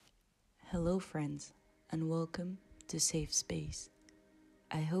Hello, friends, and welcome to Safe Space.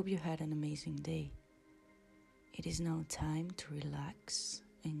 I hope you had an amazing day. It is now time to relax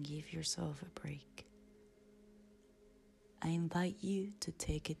and give yourself a break. I invite you to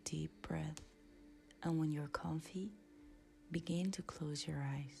take a deep breath, and when you're comfy, begin to close your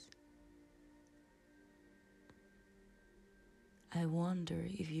eyes. I wonder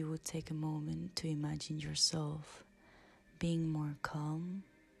if you would take a moment to imagine yourself being more calm,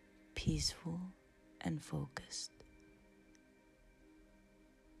 peaceful, and focused.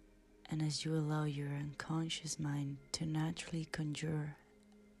 And as you allow your unconscious mind to naturally conjure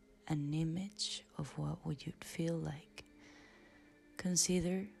an image of what would you feel like,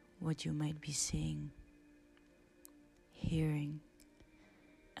 consider what you might be seeing, hearing,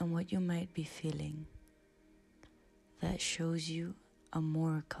 and what you might be feeling that shows you a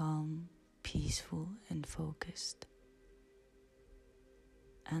more calm, peaceful, and focused.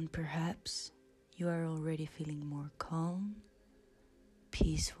 And perhaps you are already feeling more calm,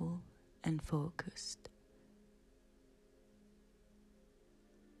 peaceful, and focused.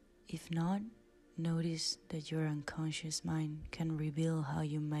 If not, notice that your unconscious mind can reveal how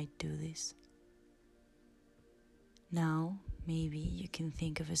you might do this. Now, maybe you can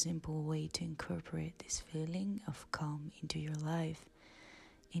think of a simple way to incorporate this feeling of calm into your life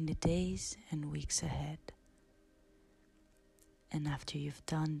in the days and weeks ahead. And after you've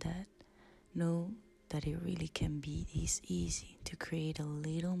done that, know that it really can be this easy to create a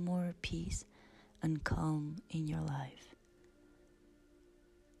little more peace and calm in your life.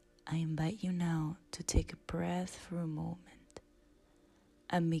 I invite you now to take a breath for a moment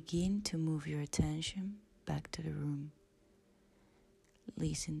and begin to move your attention back to the room.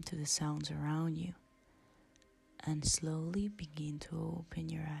 Listen to the sounds around you and slowly begin to open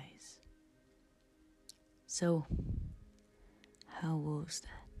your eyes. So, how was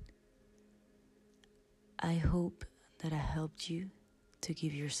that? I hope that I helped you to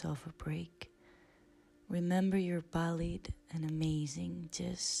give yourself a break. Remember, you're valid and amazing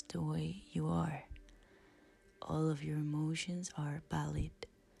just the way you are. All of your emotions are valid.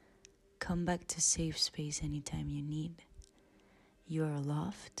 Come back to safe space anytime you need. You are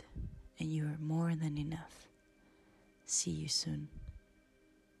loved and you are more than enough. See you soon.